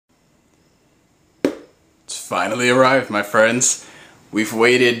finally arrived, my friends. We've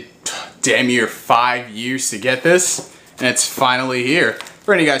waited damn near 5 years to get this, and it's finally here.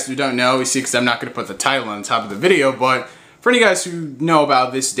 For any guys who don't know, you see, because I'm not going to put the title on the top of the video, but for any guys who know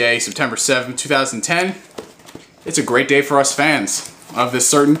about this day, September 7th, 2010, it's a great day for us fans of this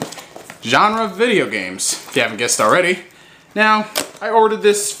certain genre of video games, if you haven't guessed already. Now, I ordered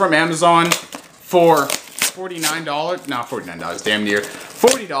this from Amazon for $49, not $49, damn near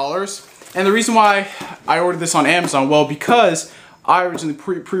 $40. And the reason why I ordered this on Amazon, well, because I originally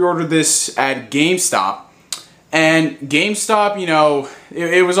pre-ordered this at GameStop. And GameStop, you know,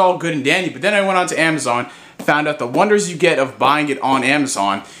 it was all good and dandy, but then I went on to Amazon, found out the wonders you get of buying it on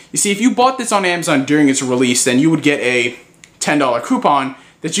Amazon. You see, if you bought this on Amazon during its release, then you would get a $10 coupon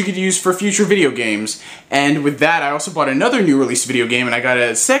that you could use for future video games. And with that, I also bought another new release video game and I got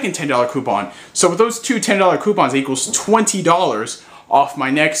a second $10 coupon. So with those two $10 coupons, it equals $20 off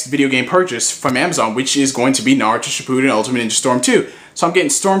my next video game purchase from Amazon, which is going to be Naruto Shippuden Ultimate Ninja Storm 2. So I'm getting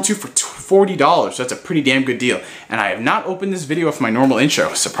Storm 2 for $40. That's a pretty damn good deal. And I have not opened this video with my normal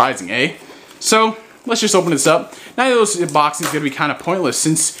intro. Surprising, eh? So let's just open this up. Now this unboxing is going to be kind of pointless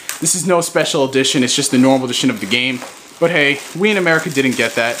since this is no special edition. It's just the normal edition of the game. But hey, we in America didn't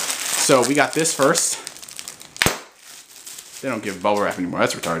get that. So we got this first. They don't give bubble wrap anymore.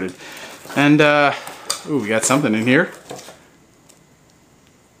 That's retarded. And, ooh, we got something in here.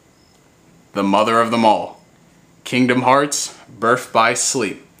 The mother of them all. Kingdom Hearts Birth by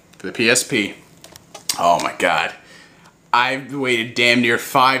Sleep for the PSP. Oh my god. I've waited damn near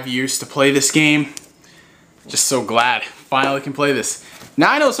 5 years to play this game. Just so glad. Finally can play this.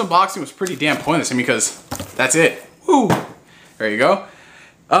 Now I know this unboxing was pretty damn pointless because that's it. Woo! There you go.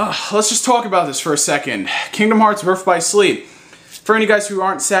 Let's just talk about this for a second. Kingdom Hearts Birth by Sleep. For any guys who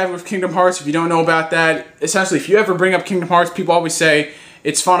aren't savvy with Kingdom Hearts, if you don't know about that, essentially if you ever bring up Kingdom Hearts, people always say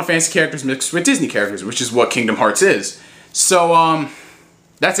it's Final Fantasy characters mixed with Disney characters, which is what Kingdom Hearts is. So,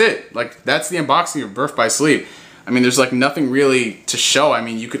 that's it. Like, that's the unboxing of Birth by Sleep. I mean, there's like nothing really to show. I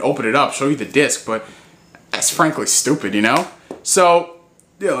mean, you could open it up, show you the disc, but that's frankly stupid, you know? So,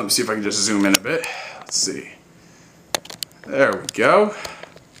 yeah, let me see if I can just zoom in a bit. Let's see. There we go.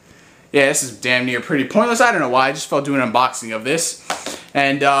 Yeah, this is damn near pretty pointless. I don't know why. I just felt doing an unboxing of this.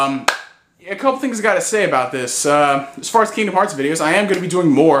 And, a couple things I gotta say about this. As far as Kingdom Hearts videos, I am going to be doing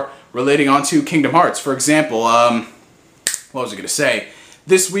more relating onto Kingdom Hearts. For example, what was I gonna say?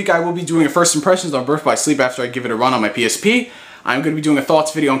 This week I will be doing a first impressions on Birth by Sleep after I give it a run on my PSP. I'm going to be doing a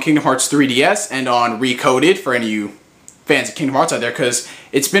thoughts video on Kingdom Hearts 3DS and on Recoded for any of you fans of Kingdom Hearts out there, because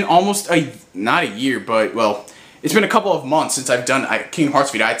it's been almost not a year, but, well, it's been a couple of months since I've done a Kingdom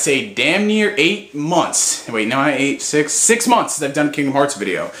Hearts video. I'd say damn near 8 months. Wait, no, 6 months since I've done a Kingdom Hearts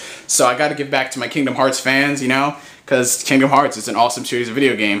video. So I gotta give back to my Kingdom Hearts fans, you know, because Kingdom Hearts is an awesome series of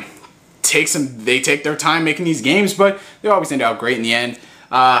video game. They take their time making these games, but they always end out great in the end.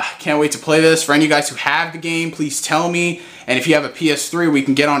 Can't wait to play this. For any of you guys who have the game, please tell me. And if you have a PS3, we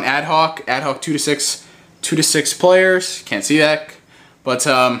can get on ad hoc 2 to 6 players. Can't see that, but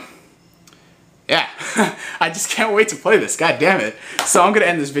yeah, I just can't wait to play this. God damn it. So I'm gonna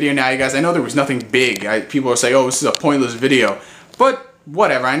end this video now, you guys. I know there was nothing big. People are saying, oh, this is a pointless video, but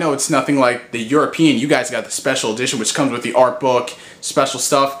whatever. I know it's nothing like the European. You guys got the special edition, which comes with the art book, special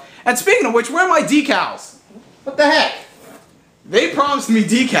stuff. And speaking of which, where are my decals? What the heck? They promised me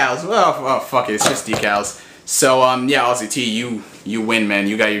decals. Oh, fuck it. It's just decals. So, yeah, Aussie T, you win, man.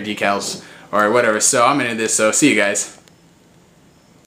 You got your decals. Or whatever. So, I'm into this. So, see you guys.